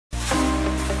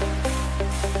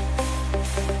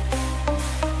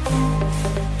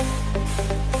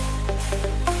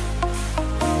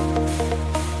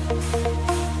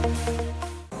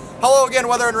Hello again,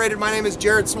 Weather Unrated. My name is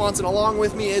Jared Swanson. Along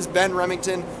with me is Ben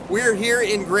Remington. We're here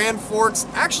in Grand Forks,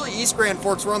 actually East Grand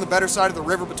Forks. We're on the better side of the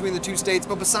river between the two states.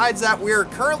 But besides that, we're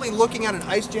currently looking at an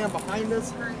ice jam behind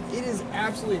us. It is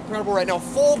absolutely incredible right now.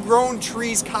 Full-grown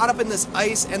trees caught up in this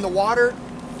ice, and the water,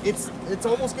 it's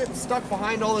almost getting stuck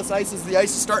behind all this ice as the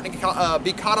ice is starting to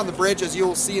be caught on the bridge, as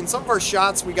you'll see in some of our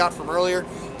shots we got from earlier.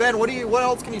 Ben, what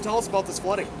else can you tell us about this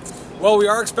flooding? Well, we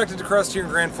are expected to crest here in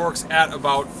Grand Forks at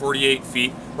about 48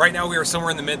 feet. Right now we are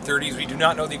somewhere in the mid-30s. We do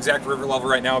not know the exact river level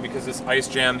right now because this ice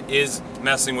jam is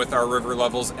messing with our river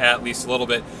levels at least a little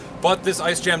bit. But this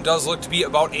ice jam does look to be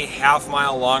about a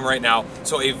half-mile long right now,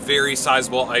 so a very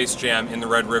sizable ice jam in the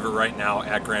Red River right now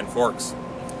at Grand Forks.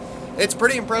 It's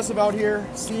pretty impressive out here,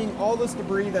 seeing all this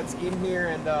debris that's in here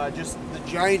and just the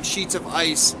giant sheets of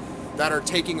ice that are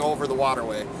taking over the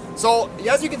waterway. So,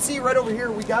 as you can see right over here,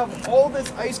 we got all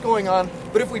this ice going on,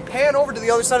 but if we pan over to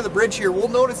the other side of the bridge here, we'll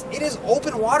notice it is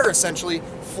open water, essentially,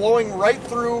 flowing right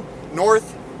through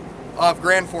north of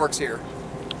Grand Forks here.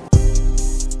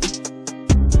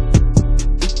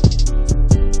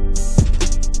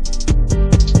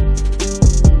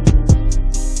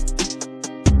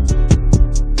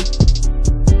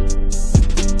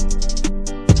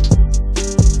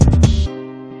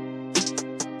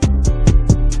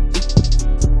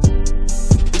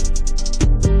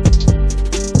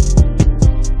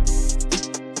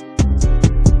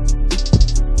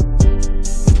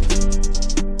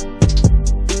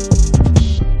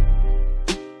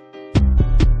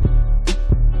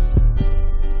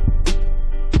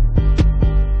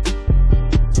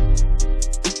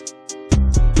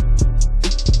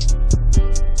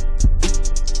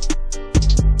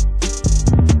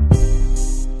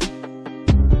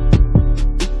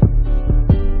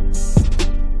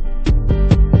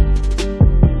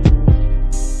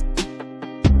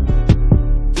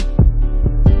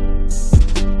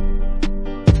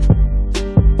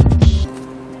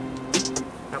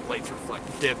 Lights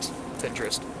reflect dips.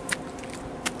 Pinterest.